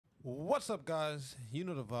What's up, guys? You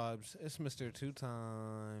know the vibes. It's Mr. Two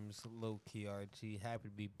Times Low-Key RG. Happy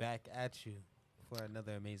to be back at you for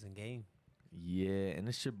another amazing game. Yeah, and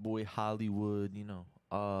it's your boy Hollywood.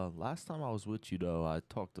 Last time I was with you though, I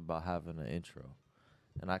talked about having an intro,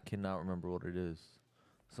 and I cannot remember what it is.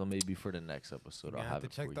 So maybe for the next episode, I'll have to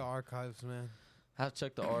it check for the you. archives, man. Have to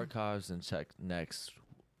check the archives and check next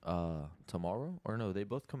tomorrow, or no, they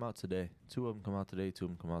both come out today. Two of them come out today, two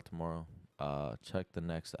of them come out tomorrow. Check the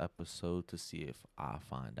next episode to see if I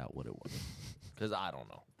find out what it was, because I don't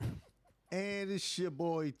know. And it's your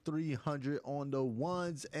boy 300 on the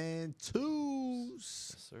ones and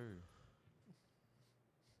twos. Yes, sir.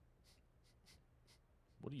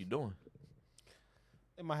 What are you doing?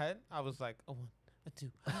 In my head, I was like, a one, a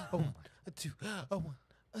two, a one, a two, a one,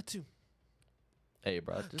 a two. Hey,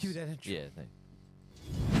 bro. Just, Cue that intro. Yeah, thank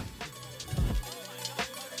you.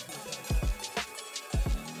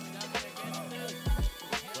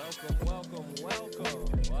 Welcome.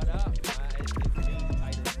 What up? It's me,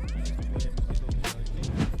 Titus.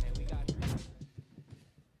 And we got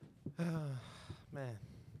man.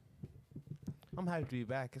 I'm happy to be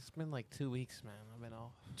back. It's been like 2 weeks, man. I've been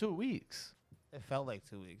off. 2 weeks. It felt like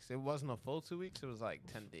 2 weeks. It wasn't a full 2 weeks. It was like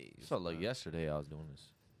 10 days. Felt like yesterday I was doing this.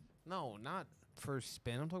 No, not first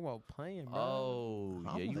spin. I'm talking about playing, bro. Oh,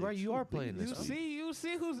 yeah, I'm you like are. You are 2 playing weeks. this. You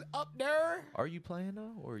see who's up there? Are you playing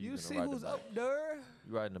though, or are you You gonna see ride who's the bench? up there?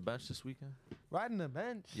 You riding the bench this weekend? Riding the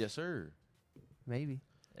bench. Yes, sir. Maybe.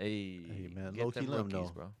 Hey, man, get low-key them let 'em rookies,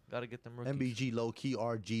 know. bro. Gotta get them rookies. MBG low key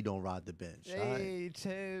RG don't ride the bench. Hey,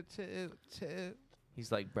 chill.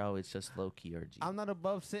 He's like, bro, it's just low key RG. I'm not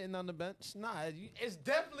above sitting on the bench. Nah, it's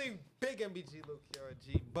definitely big MBG low key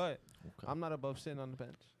RG, but Okay. I'm not above sitting on the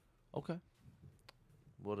bench. Okay.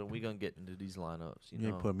 Well, then we gonna get into these lineups. You You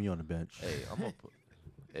know. ain't put me on the bench. Hey, I'm gonna put.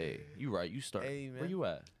 Hey, you right. You start. Hey, man. Where you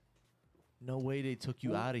at? No way they took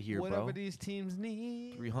you out of here, Whatever bro. these teams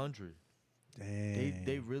need. 300. Damn.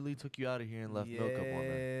 They really took you out of here and left milk up on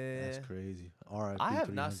there. That's crazy. RIP I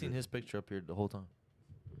have not 300. seen his picture up here the whole time.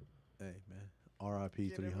 Hey, man. RIP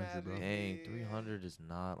Get him 300, outta bro. here. Dang, 300 is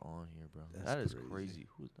not on here, bro. That's That is crazy. crazy.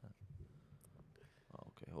 Who's that? Oh,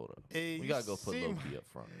 okay, hold up. Hey, we you gotta go put see Loki up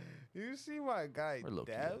front. You see my guy, Where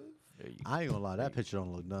Loki Dev? at? There you go. I ain't gonna lie. That picture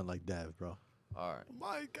don't look nothing like Dev, bro. All right.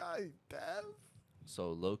 My guy, Dev?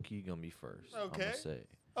 So Loki gonna be first. I'm Okay. gonna say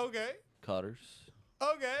Okay. Cutters.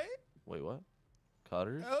 Okay. Wait, what?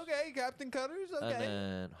 Cutters. Okay, Captain Cutters. Okay. And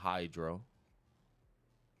then Hydro.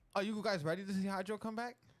 Are you guys ready to see Hydro come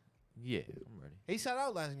back? Yeah, I'm ready. He sat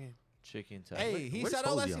out last game. Chicken tag. Hey, he where's sat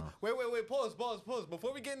out last Posey game. on? Wait. Pause.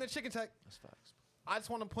 Before we get into chicken tech, That's facts. I just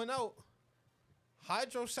want to point out,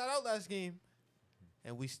 Hydro sat out last game,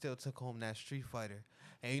 and we still took home that Street Fighter.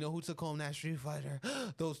 And you know who took home that Street Fighter?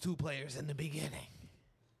 Those two players in the beginning.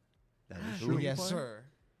 That is Who true. you Yes, playing? sir.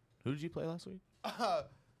 Who did you play last week?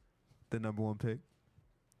 The number one pick.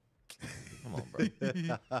 Come on, bro.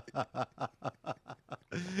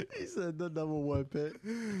 He said the number one pick.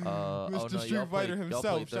 Mr. Oh, no, Street y'all Fighter play- y'all himself.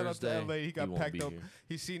 play Shout out to Thursday. LA. He got He won't packed be up. here.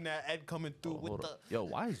 He seen that Ed coming through Oh, with hold the. up. Yo,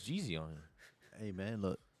 why is Jeezy on here? Hey, man,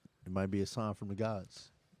 look. It might be a sign from the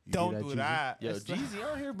gods. You Don't hear do Jeezy? that. Yo, It's not-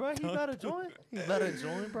 Jeezy on here, bro. He better join. He better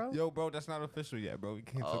join, bro. Yo, bro, that's not official yet, bro. We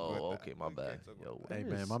can't talk about Oh, that. okay, my We bad. can't talk about Yo, that. what Hey,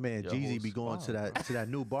 is man, my man your Jeezy whole be going to squad, that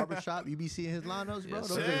new barbershop. You be seeing his linos, bro. Yes,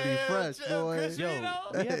 Those sir. things be fresh, Chill, boy. Chris. Yo, You know?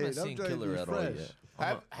 we Hey, haven't them seen joints Killer be at all fresh.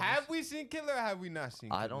 yet. Have we seen Killer or have we not seen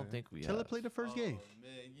Killer? I don't think we Killer have. played the first game. Oh,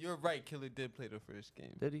 man, you're right. Killer did play the first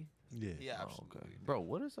game. Did he? Yeah. Yeah, Oh, absolutely. okay. Bro,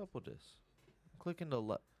 what is up with this? Clicking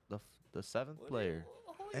the seventh player.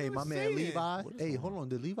 Hey, my man saying? Levi. What is Hey, going hold on.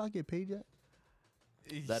 Did Levi get paid yet?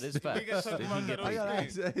 That is facts. We can talk Did about he that get on I paid? gotta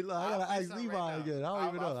screen. ask, hey, look, I I'll gotta ask FaceTime Levi right now. again. I don't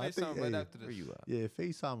even know. I'll I think, FaceTime right hey, after this. Where you at? yeah,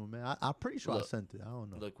 FaceTime him, man. I'm pretty sure I Look. sent it. I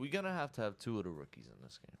don't know. Look, we're gonna have two of the rookies in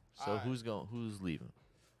this game. So Alright. who's leaving?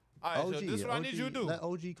 All right, so this is what I need you to do. Let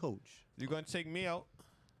OG coach. You're going to take me out.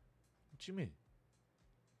 What you mean?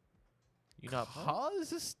 You not? How is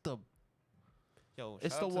this the... Yo,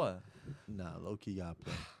 It's shout the out to- what? Nah, low key got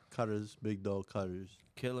play. Cutters, big dog cutters.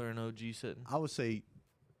 Killer and OG sitting. I would say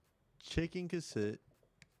chicken could sit.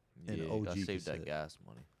 And Yeah, OG gotta save can that sit. gas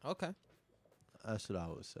money, Okay. That's what I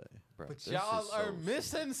would say. bro. But this y'all is are so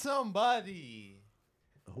missing somebody.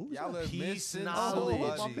 Who's Y'all that? are Peace missing knowledge. Oh,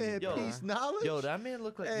 my somebody. man, Yo. Peace Knowledge? Yo, that man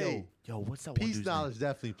look like Hey. yo. What's that one Peace dude's Knowledge name?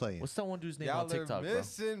 definitely playing. What's that one dude's name Y'all on TikTok, are bro?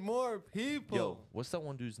 missing more people. Yo, what's that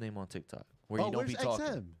one dude's name on TikTok where oh, you don't where's be talking?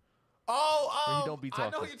 XM? Oh, Where he don't be I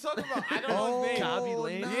know talking. who you're talking about. I don't Oh, know his name. Gotta be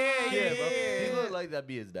Lane. nah. Yeah, bro. yeah. He look like that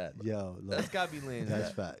be his dad. Bro. Yo, look, That's gotta be Lane's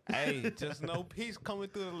that's dad. fact. Hey, just no peace coming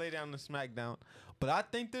through to lay down the SmackDown. But I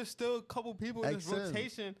think there's still a couple people in this XM.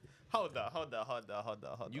 rotation Hold up.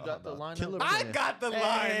 You got the lineup? Killer I man. got the lineup.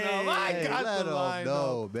 Hey, I got let the 'em lineup.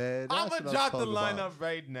 know, man. I'm That's gonna what drop the talking lineup about.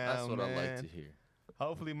 right now. That's what I like to man. hear.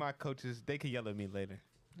 Hopefully, my coaches they can yell at me later.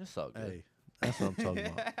 It's all good. Hey, that's what I'm talking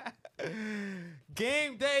about.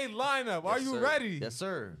 Game day lineup. Are Yes, you sir. ready? Yes,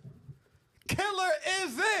 sir. Killer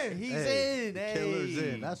is in. He's Hey, in. Killer's Hey.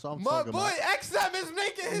 in. That's what I'm My talking boy about. XM is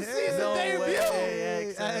making his Yeah. season No debut. way.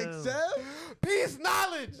 Hey, XM. XM? Peace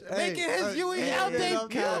knowledge making his UEL hey,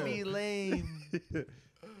 debut. Copy lane.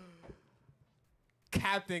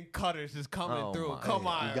 Captain Cutters is coming Oh through. my Come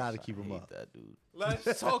gosh. on. You gotta keep him hate up. that dude.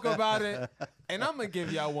 Let's talk about it. And I'm gonna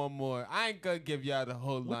give y'all one more. I ain't gonna give y'all the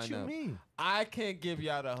whole What lineup. you mean? I can't give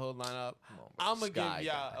y'all the whole lineup. Come on, bro. I'm gonna Sky give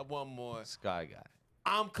y'all guy. one more. Sky guy.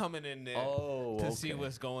 I'm coming in there Oh, to okay. see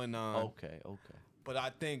what's going on. Okay. But I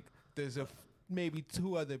think there's maybe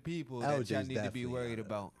two other people that LJ's y'all need to be definitely worried on it.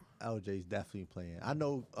 about. LJ's definitely playing. I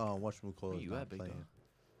know whatchamacallit Where is you not at, big playing. dog?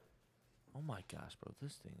 Oh my gosh, bro.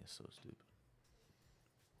 This thing is so stupid.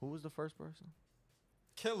 Who was the first person?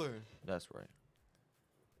 Killer. That's right.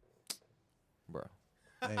 Bro.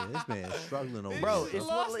 Hey, this man is struggling over Bro, here. it's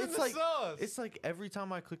lost what- in it's the like- sauce. It's like every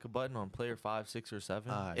time I click a button on player 5, 6, or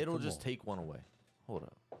 7, Alright, it'll come just on. take one away. Hold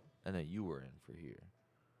up. And then you were in for here.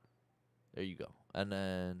 There you go. And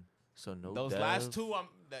then, so no Those dev. last two, y'all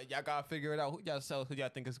gotta figure it out. Who y'all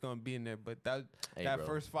think is gonna be in there? But that Hey, that bro,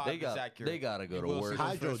 first five they is got, accurate. They got to go You to will work. see those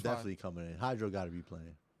Hydro first five. definitely coming in. Hydro got to be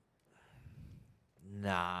playing.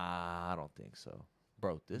 Nah, I don't think so.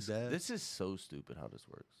 Bro, Dev? this is so stupid how this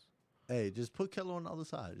works. Hey, just put Killer on the other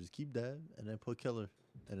side. Just keep Dev and then put Killer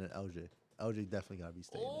and then LJ. LJ definitely got to be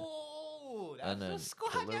staying there. Oh, that's And the then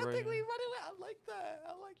squad. Killer Y'all right think we here. running with? I like that.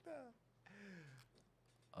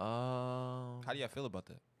 How do y'all feel about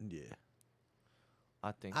that? Yeah.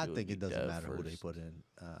 I think I would think be it doesn't Dev matter who they first. put in.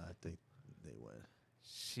 I think they win.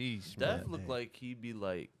 Sheesh, Dev man. looked Hey. like he'd be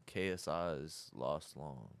like KSI's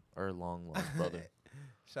long lost brother.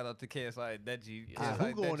 Shout out to KSI Deji. Yeah.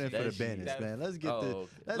 Who going in for the Deji. Bandits, man? Let's get Oh, the okay.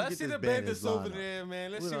 Let's get see this the Bandits over lineup. there,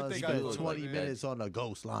 man. Let's We're see what gonna they got spend going 20 on. minutes on the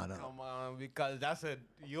ghost lineup. Come on, because that's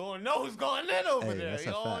you don't know who's going in over Hey, there. that's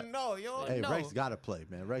You a don't fact. know. You don't Hey, know. Rex got to play,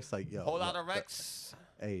 man. Rex like, yo. Whole lot look, of Rex.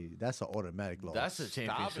 Hey, that's an automatic loss. That's a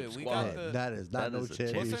championship it, we squad. got Hey, the- that is not that no is a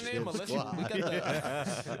championship What's her name? Alyssa? squad. We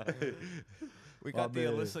got the we got the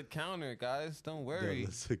man. Alyssa counter, guys. Don't worry.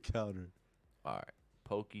 That's a counter. All right,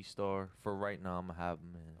 Pokey Star. For right now, I'm gonna have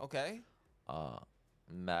him in. Okay.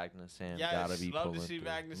 Magnus Sam Yes, gotta be love to pulling see through.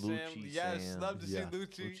 Magnus Sam. Lucci Yes, Sam. love to see Yeah.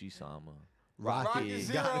 Lucci. Lucci Sama. Rocket.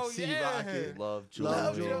 Zero, Gotta see yeah. Rocket. Lovejoy.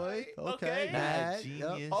 Lovejoy. Okay. Okay. Mad Mad. Yep.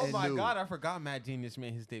 Genius. Oh And my Noob. God, I forgot Mad Genius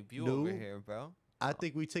made his debut over Noob. here, bro. I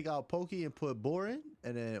think we take out Pokey and put Boar in,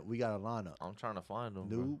 and then we got a lineup. I'm trying to find him.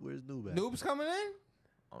 bro. Noob, where's Noob at? Noob's coming in?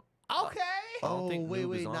 Oh, Okay. I don't Oh, think wait,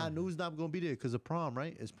 Noob is wait. Nah, on. Noob's not going to be there because of prom,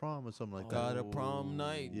 right? It's prom or something like that. Got a prom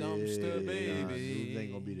night, Yeah, dumpster nah, baby. Noob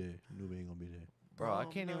ain't going to be there. Noob ain't going to be there. Bro, I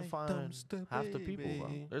Prom can't even night, find dumpster half the people, bro.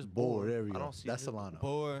 baby. There's Boar, there we I go. don't see That's the him. lineup.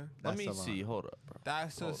 Boy, Let That's me the see. lineup. Hold up, bro.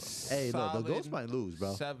 that's a Hold Hey, look, the solid Ghosts might lose,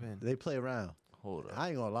 bro. 7. They play around. Hold up. I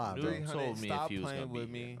ain't going to lie, bro. Noob 300, told me if stop he was playing gonna be with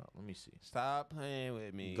here. me. No, let me see. Stop playing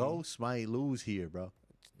with me. Ghosts might lose here, bro.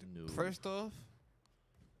 Noob. First off,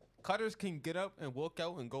 Cutters can get up and walk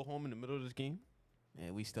out and go home in the middle of this game,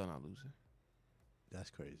 and we still not losing.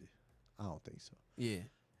 That's crazy. I don't think so. Yeah.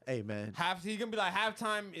 Hey, man. He gonna be like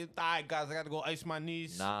halftime. All right, guys, I gotta go ice my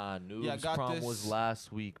knees. Nah, Noob's Yeah, I got prom this. was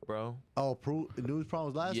last week, bro. Oh, News prom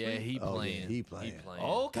was last Yeah, week? he Oh, playing. Yeah, he playing.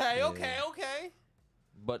 Okay, Yeah. okay.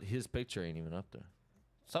 But his picture ain't even up there.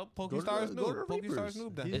 So Go to PokeStars the- go to noob. the PokeStars Reapers.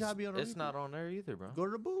 noob. Then. He's It's, gotta be on the it's not on there either, bro. Go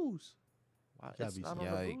to the booze. Why? gotta It's be not on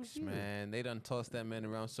something. the booth Yikes, either. man! They done tossed that man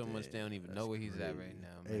around so much they don't even know where he's at right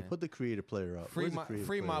now, man. Hey, put the creative player up. free Where's the my creative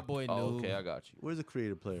free my player? boy Oh, noob. okay, I got you. Where's the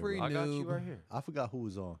creative player? Free bro? I got you noob. right here. I forgot who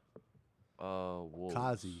was on. Wolves.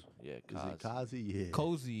 Kazi. Yeah, Is Kazi. it Kazi? Yeah.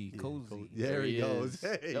 Cozy, Yeah, cozy. There he goes. is.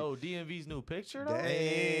 Hey. Yo, DMV's new picture though.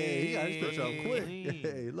 Dang. He got his picture up quick. Clean.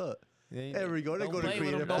 Hey, look. Yeah, There we go. They don't go to play with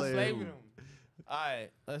creative him, don't player. play with him. All right,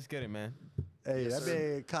 let's get it, man. Hey, Yes, that sir.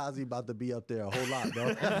 man Kazi about to be up there a whole lot, bro.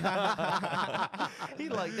 He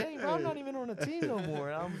like, dang, bro, I'm not even on the team no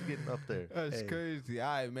more. I'm getting up there. That's Hey. crazy. All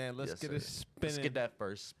right, man. Let's Yes, get it sir. spinning. Let's get that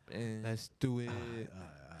first spin. Let's do it. Alright.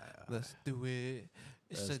 Let's do it.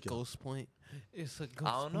 It's Let's a go. ghost point. It's a ghost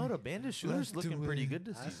I don't know. point. The Bandit shooter's Let's looking do pretty it. good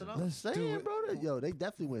this That's season. what I'm Let's do saying, it. bro. Yo, they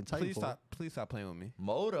definitely went tight Please for stop. Please stop playing with me.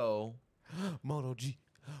 Moto. Moto G.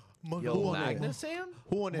 Moto Yo, Who on there? Magnus Sam?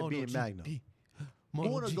 Who on there Moto being G. Magnum? D. Who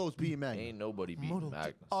Moto on the G. Ghost being Magnum? Ain't nobody beating Moto G.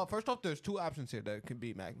 Magnus. First off, there's two options here that can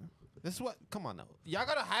beat Magnum. This is what. Come on now. Y'all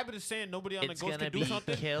got a habit of saying nobody on It's the Ghost gonna can do be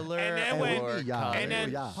something. Killer And then when- or Hey, y'all, Cutter. And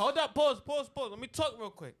then yeah. hold up, pause. Let me talk real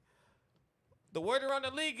quick. the word around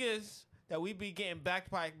the league is that we be getting backed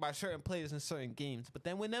by certain players in certain games. But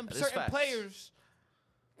then when them That is certain facts. players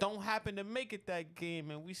don't happen to make it that game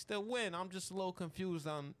and we still win, I'm just a little confused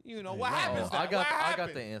on, what happens. I What got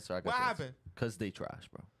happened? the answer. What happened? Because they trash,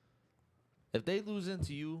 bro. If they lose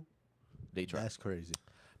into you, they trash. That's crazy.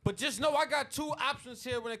 But just know I got two options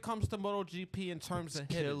here when it comes to MotoGP in terms of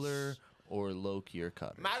Killer hitters. or low-key or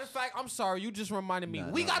cutter. Matter of fact, I'm sorry, you just reminded me. Nah,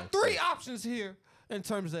 we nah, got three options here in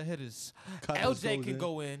terms of hitters. Cutters LJ goes can in.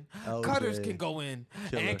 go in, LJ, Cutters can go in,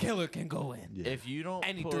 Killer. and Killer can go in. Yeah. If you don't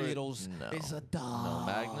Any put, three of those no, is a dub. no,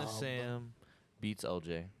 Magnus Sam beats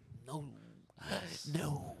LJ.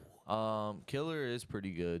 No. Killer is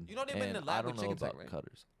pretty good. You know they've been in and the lab I don't with know Chicken about Tech, right?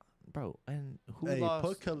 cutters, bro. And who Hey, lost?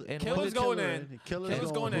 put Killer. and Killer's who did going Killer- in. Killer's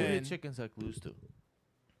Killer's going going Who in. did Chicken Tech lose to?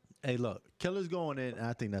 Hey, look, Killer's going in, and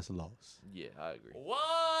I think that's a loss. Yeah, I agree.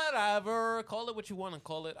 Whatever. Call it what you want to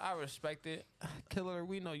call it. I respect it. Killer,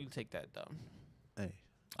 we know you take that dumb. Hey,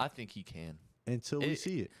 I think he can. until we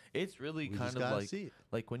see it. It's really We kind just of gotta like see it.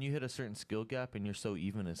 like when you hit a certain skill gap and you're so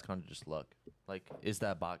even, it's kind of just luck. Like, is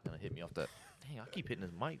that bot gonna hit me off that? Dang, I keep hitting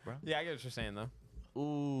his mic, bro. Yeah, I get what you're saying, though.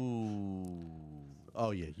 Ooh.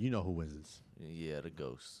 Oh yeah, you know who wins this. Yeah, the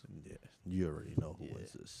ghost. Yeah, you already know who Yeah.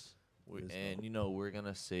 wins this. And you know we're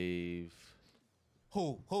gonna save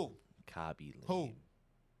Who? Kabi Lane.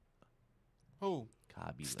 Who?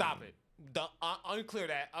 Kabi Stop Lane. it. Unclear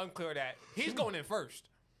that. He's going in first.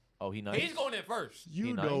 Oh, he nice. He's going in first. You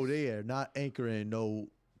Be know nice. they are not anchoring no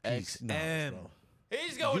piece. XM. Nah, bro.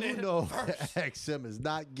 He's going You in know first. XM is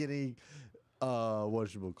not getting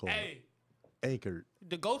what you would call it, Hey, anchored.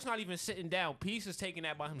 the Ghost not even sitting down. Peace is taking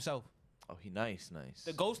that by himself. Oh, he nice.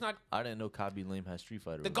 The Ghost not. I didn't know Kabi Lane has Street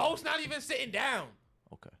Fighter. The Ghost not even sitting down.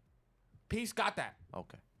 Okay. Peace got that.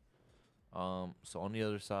 Okay. So on the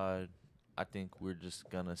other side, I think we're just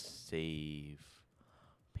gonna save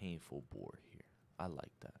Painful Boar here. I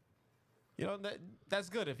like that. You know that's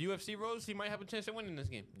good. If UFC rose, he might have a chance of winning this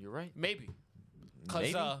game. You're right. Maybe.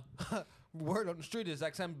 Cause Maybe. word on the street is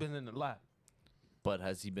XM been in the lab. But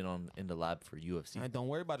has he been in the lab for UFC? All right, don't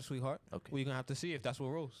worry about it, sweetheart. Okay. We're gonna have to see if that's what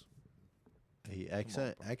rose. Hey,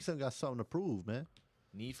 XM got something to prove, man.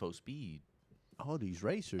 Need for Speed. All these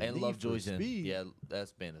racers And need Lovejoy's for in. speed. Yeah,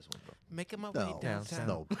 that's Bandits one, bro. Making my No, way downtown.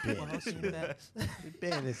 no,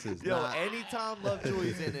 Bandits is not. anytime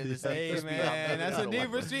Lovejoy's in it, it's Hey man, that's a need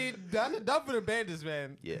for speed. That's a dub for the Bandits,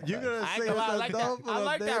 man. Yeah. You're gonna I ain't say gonna lie, I it's like a that. dub for I the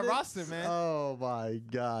like that Bandits? roster, man. Oh my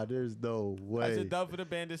God, there's no way. That's a dub for the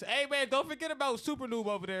Bandits. Hey man, don't forget about Super Noob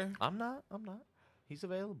over there. I'm not. He's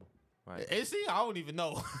available. Right. Is he? I don't even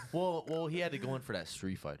know. Well, he had to go in for that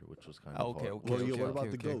Street Fighter, which was kind of Okay, hard. okay. Well, yeah, what about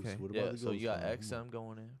okay, the okay, ghost? okay. What Yeah, about the so ghost? you got man? XM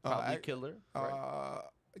going in, probably Killer. Right?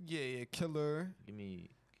 Yeah, Killer. Give me.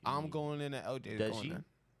 I'm going in and LJ is going Deji? in.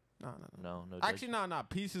 No. No. Actually, no.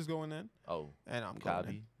 Peace is going in, Oh, and I'm going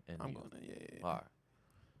in. Kabi and I'm you. going in. Yeah. All right.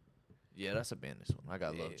 Yeah, that's a Bandits one. I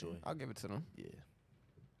got Yeah, Lovejoy. I'll give it to them. Yeah.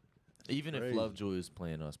 Even if Crazy. Lovejoy is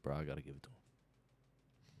playing us, bro, I gotta give it to him.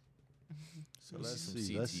 So This let's is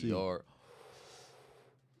see. some Let's see. CTR.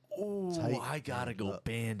 Oh, Tight I gotta go up.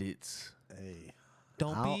 Bandits. Hey,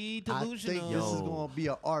 Don't be I delusional. think this is Yo. gonna be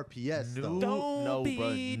a RPS though. Don't no, be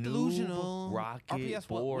bruh. delusional. Noob, Rocket, RPS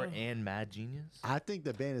what, Boar, what? and Mad Genius. I think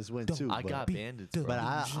the Bandits win too. I but, got Bandits, bro. but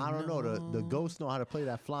I don't know. The ghosts know how to play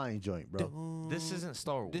that flying joint, bro. This isn't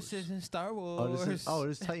Star Wars. This isn't Star Oh, Wars. this is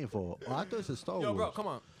Titanfall. Oh, I thought this was Star Wars. Yo, bro, come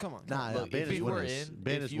on. Nah, Look, if Bandits you win were this. in,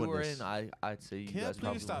 Bandits if you win were this. in, I'd say you Can you guys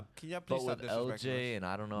probably please stop? win. Can you please But stop with disrespecting LJ us? and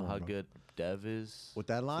I don't know Come on, how bro. good Dev is With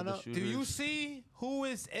that for the lineup, Do you shooters. see who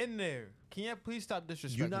is in there? Can you please stop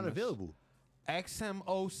disrespecting you're not us? available.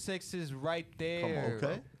 XM06 is right there.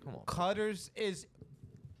 okay. Come on. Cutters is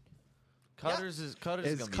Cutters is It's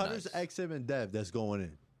gonna be Cutters, nice. XM, and Dev that's going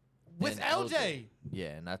in. with And LJ.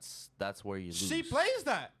 Yeah, and that's where you lose. She plays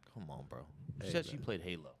that. Come on, bro. She Hey, said she man. played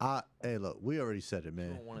Halo. Hey, look, we already said it,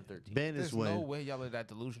 man. 1-13. Bandits There's win. no way y'all are that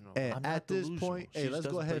delusional. And I'm not at this delusional. point, She hey, just let's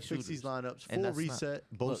go doesn't ahead and play fix these shooters. lineups. And Full that's not- reset,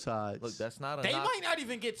 both look, sides. Look, that's not a They knock. might not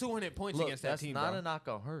even get 200 points Look, against that that's team, not bro. a knock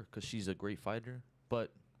on her because she's a great fighter.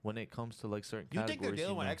 But when it comes to like certain You think they're categories,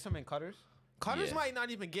 dealing with know, XM and Cutters? Cutters Yeah. might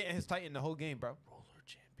not even get in his Titan the whole game, bro. roller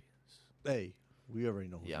champions. Hey, we already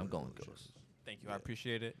know. who Yeah, I'm wins going those Ghost. shows. Thank you. I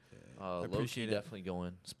appreciate it. Low-key appreciate it. definitely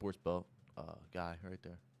going sports belt guy right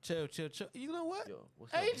there. Chill. You know what? Yo,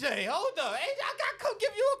 what's up? AJ, hold up. AJ, I gotta come give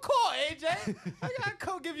you a call, AJ. I gotta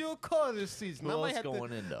come give you a call this season. Who I might else have going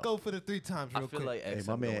to in though? go for the 3 times real I feel quick. like Hey, XM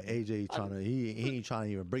my man going in. AJ trying to he ain't trying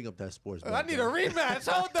to even bring up that sports. I bet, need a though. rematch.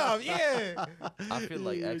 Hold up. Yeah. I feel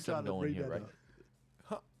like He ain't XM trying to going bring here, that right?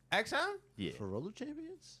 up. XM? Yeah. For roller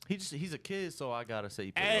champions? He's a kid, so I gotta say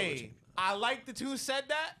he played roller Hey, champions. I like that you said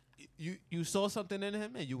that. you saw something in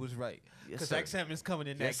him and you was right. Yes, Because sir. XM is coming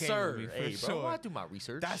in Yes, that game sir. with me for Hey, bro, sure. I do my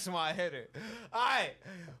research. That's my hitter. All right.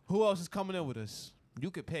 Who else is coming in with us? You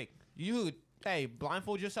could pick. You could, hey,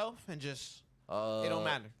 blindfold yourself and just, it don't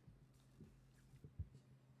matter.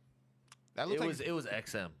 That looks like, it was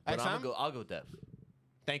XM. But XM? I'll go depth.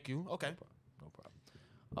 thank you. Okay. No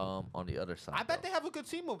problem. On the other side. I bet though. they have a good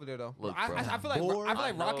team over there, though. Look, I bro. feel like Bohr- I feel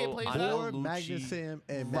like I Rocket know- plays I that. know. Or Lucci. Magnus Sam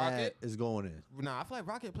and Rocket? Matt is going in. Nah, I feel like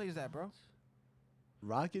Rocket plays that, bro.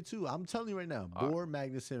 Rocket too. I'm telling you right now. Bohr,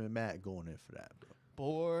 Magnus Sam, and Matt going in for that, bro.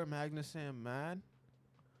 Bohr, Magnuson, Mad.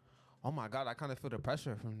 Oh my God, I kind of feel the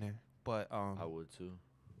pressure from there. But I would too.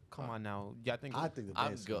 come on now, yeah, I think I think the I'm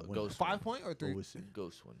Bandits gonna win. Ghost 5 point or But 3. we'll see.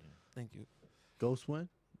 Ghost one here. Thank you. Ghost win.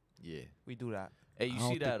 Yeah. We do that. Hey, you I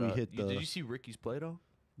don't see that? think we hit did the- you see Ricky's play though?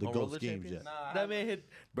 The On Ghost Roller games Champions? yet. Nah, That man hit,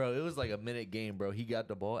 bro. It was like a minute game, bro. He got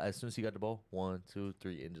the ball. As soon as he got the ball, 1, 2,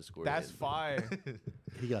 3, and just scored. That's it. fire.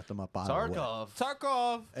 He got them up out of the way. Tarkov.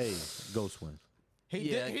 Tarkov. Hey, Ghost win.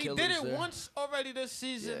 Yeah, He Killer's did it there. once already this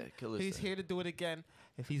season. Yeah, Killer's He's there. here to do it again.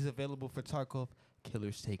 If he's available for Tarkov,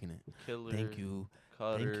 Killer's taking it. Killer. Thank you.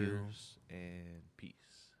 Cutters and peace.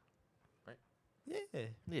 Yeah.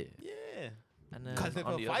 Yeah. Yeah. And then 'Cause if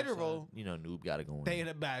on a the other fighter side, roll, you know, Noob got to go in. They in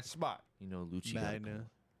a bad spot. You know, Lucci got to go. Magna.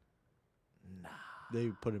 in. Nah. They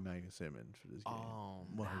put in Magnus Sam in for this game. Oh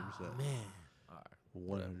 100%. man. All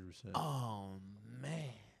right. 100%. Oh man.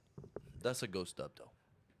 That's a ghost up though.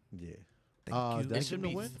 Yeah. Thank you. That It should shouldn't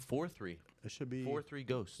be win. 4-3. It should be 4-3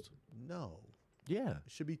 ghost. No. Yeah.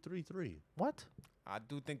 It should be 3-3. What? I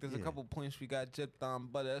do think there's a Yeah. couple points we got gypped on,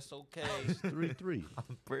 but that's okay. 3-3.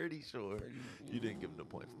 I'm pretty sure you didn't give him the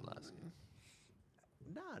point from last game.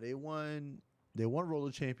 Nah, they won. They won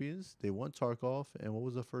Roller Champions. They won Tarkov, and what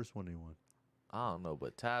was the first one they won? I don't know,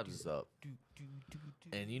 but Tabs is up.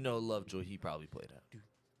 And you know Lovejoy, he probably played that.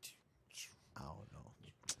 I don't know.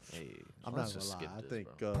 Hey, I'm let's not just gonna lie. skip I this,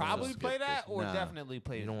 think bro. Probably Just play skip that this. or Nah. definitely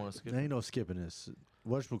play You it. don't want to skip There it? ain't no skipping this.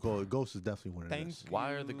 Whatchamacallit, Ghost is definitely winning Thank this.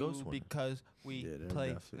 Why are the ghosts winning? Because we Yeah, they're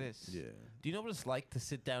play definitely- this. Yeah. Do you know what it's like to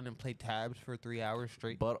sit down and play tabs for 3 hours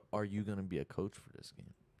straight? But are you going to be a coach for this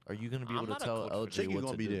game? Are you going to be I'm able not to a tell coach for LJ this. Chicken what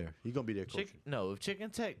gonna to be do? there. He gonna be there coaching. No, if Chicken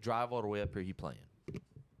Tech drive all the way up here, he playing.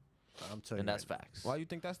 I'm telling And you. that's right facts. Why you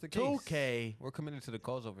think that's the case? 2K. We're committed to the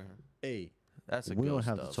cause over here. now. Hey, That's a We don't ghost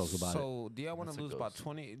have to dub. talk about it. So do y'all want That's to a lose by ghost.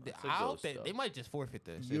 20? That's a I hope ghost they dub. might just forfeit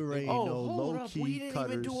this. you already Oh, know hold low up. key We didn't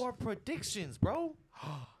cutters. even do our predictions, bro.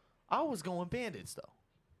 I was going Bandits, though.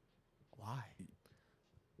 Why?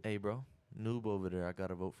 Hey, bro. Noob over there. I got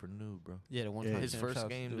to vote for Noob, bro. Yeah, the one Yeah. His first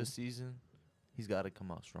game this season, he's got to come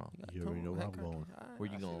out strong. You already know where I'm going. Where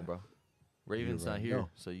you going, bro? Ravens not already here, know.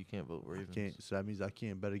 so you can't vote Ravens. Can't, so that means I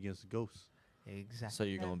can't bet against the Ghosts. Exactly. So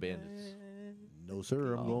you're going Bandits. No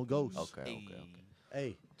sir, I'm going Ghosts. Okay.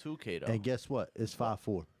 Hey, 2K, though. and guess what? It's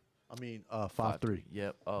 5-4. I mean, 5-3.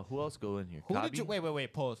 Yep. Who else go in here? Who did Kabi? you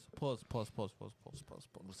wait? Pause.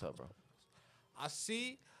 What's up, bro? I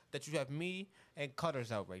see that you have me and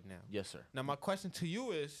Cutters out right now. Yes, sir. Now my question to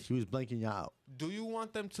you is: He was blanking you out. do you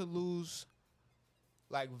want them to lose,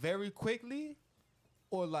 like very quickly,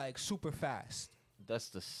 or like super fast? That's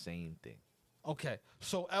the same thing. Okay,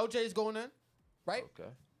 so LJ's going in, right? Okay.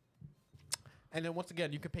 And then once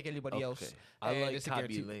again, you can pick anybody else. I and like it's a Kabi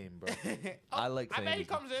guarantee. Lane, bro. Oh, I like I saying bet he his-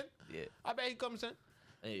 comes in. Yeah. I bet he comes in.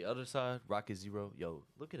 Hey, other side, Rocket Zero. Yo,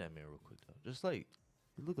 look at that man real quick, though. Just like,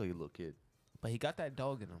 you look like a little kid. But he got that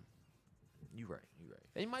dog in him. You right.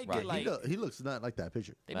 They might Right. get like He looks not like that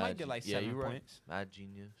picture. they might get like 7 you right. points. Mad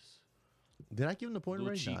genius. Did I give him the point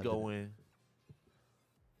range? Lucci Nah, I going.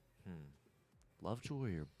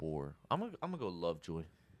 Lovejoy or Boar? I'm gonna go Lovejoy.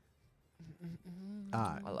 didn't. All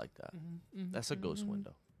right. I like that. That's a ghost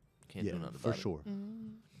window. Can't Yeah, do nothing for about it. sure.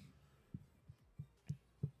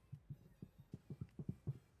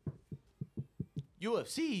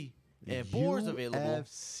 UFC and Boar's available.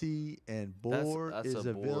 UFC and That's, Boar that's is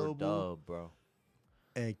a Boar available. dub, bro.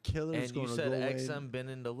 And Killer's And you going to said go XM in. been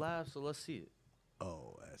in the lab, so let's see it.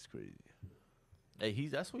 Oh, that's crazy. Hey,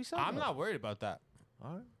 that's what he said. I'm though. not worried about that.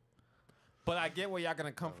 All right. But I get where y'all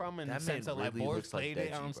gonna come from in the that sense man of like really Boris looks like played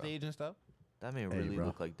it Deji, on bro. stage and stuff. That man Hey, really bro.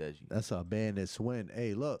 looked like Deji. That's a Bandits win.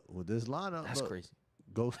 Hey, look, with this lineup, That's look, crazy.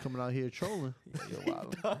 Ghost coming out here trolling. He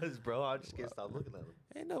does, bro. I just can't stop looking at him.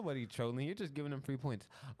 Ain't nobody trolling. You're just giving them 3 points.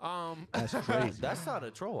 That's crazy. That's not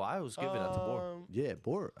a troll. I was giving that to Boar. Yeah,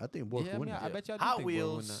 Boar. I think Boar Yeah, can win I it. bet y'all do Hot think Boar win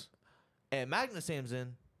Wheels and Magnus Sam's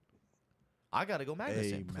in. I gotta go Magnus Hey,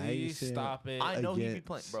 Sam. that. Please Magnuson stop it. I know he be against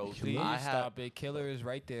playing, bro. Please I have, stop it. Killer is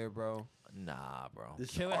right there, bro. Nah, bro. This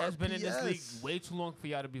Killer has been in this league RPS. way too long for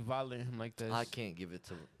y'all to be violating him like this. I can't give it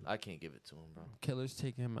to him, bro. Killer's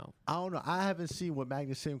taking him out. I don't know. I haven't seen what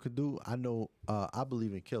Magnus Sam could do. I know. I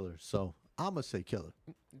believe in Killer, so I'm gonna say Killer.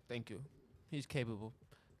 Thank you. He's capable.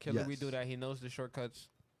 Killer, we Yes. do that. He knows the shortcuts.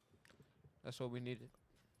 That's what we needed.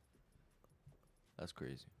 That's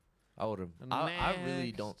crazy. I would have. I really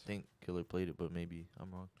Next. don't think Killer played it, but maybe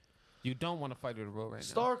I'm wrong. You don't want to fight with a roll right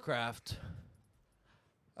StarCraft.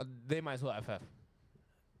 now. They might as well FF.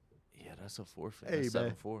 Yeah, that's a forfeit. Hey, That's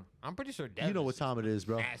man. 7-4. I'm pretty sure You know what time it is,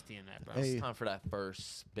 bro. nasty in that, bro. Hey. It's time for that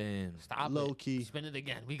first spin. Stop Low it. key. Spin it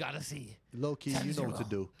again. We got to see. Low key, you know what to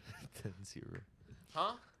do. 10-0.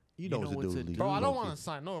 Huh? You know what to do. Bro, I don't low-key. want to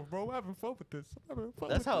sign. No, bro, I'm having fun with this.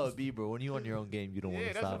 That's how it be, bro. When you on your own game, you don't want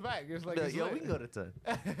Yeah, to that's stop. a fact. It's like, Yo, it's yo, lit. we can go to 10.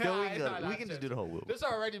 Yo, we can just do the whole wheel. This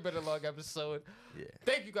already been a long episode. Yeah.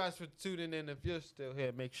 Thank you guys for tuning in. If you're still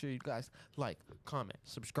here, make sure you guys like, comment,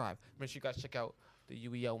 subscribe. Make sure you guys check out the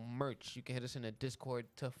UEL merch. You can hit us in the Discord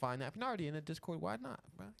to find that. If you're not already in the Discord, why not,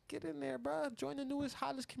 bro? Get in there, bro. Join the newest,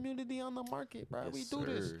 hottest community on the market, bro. Yes, we do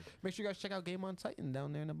this. sir. Make sure you guys check out Game on Titan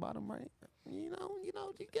down there in the bottom right. You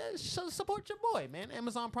guys support your boy, man.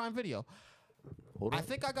 Amazon Prime Video. Hold I on.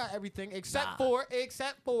 think I got everything except Nah.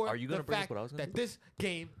 for Are you gonna the bring up fact what I was gonna that do? this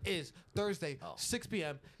game is Thursday, Oh. 6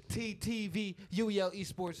 p.m. TTV UEL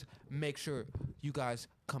Esports. Make sure you guys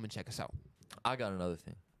come and check us out. I got another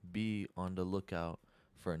thing. Be on the lookout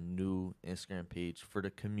for a new Instagram page for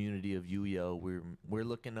the community of UEL. We're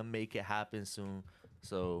looking to make it happen soon,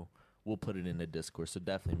 so we'll put it in the Discord. So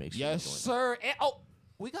definitely make sure. Yes, you join. sir. And,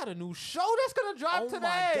 we got a new show that's gonna drop Oh today.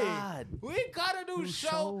 my God. We got a new New show.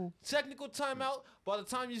 show. Technical timeout. By the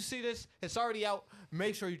time you see this, it's already out.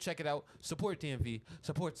 Make sure you check it out. Support DMV.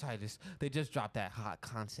 Support Titus. They just dropped that hot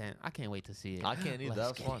content. I can't wait to see it. I can't either. Let's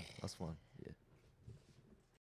That's get fun. it. That's fun.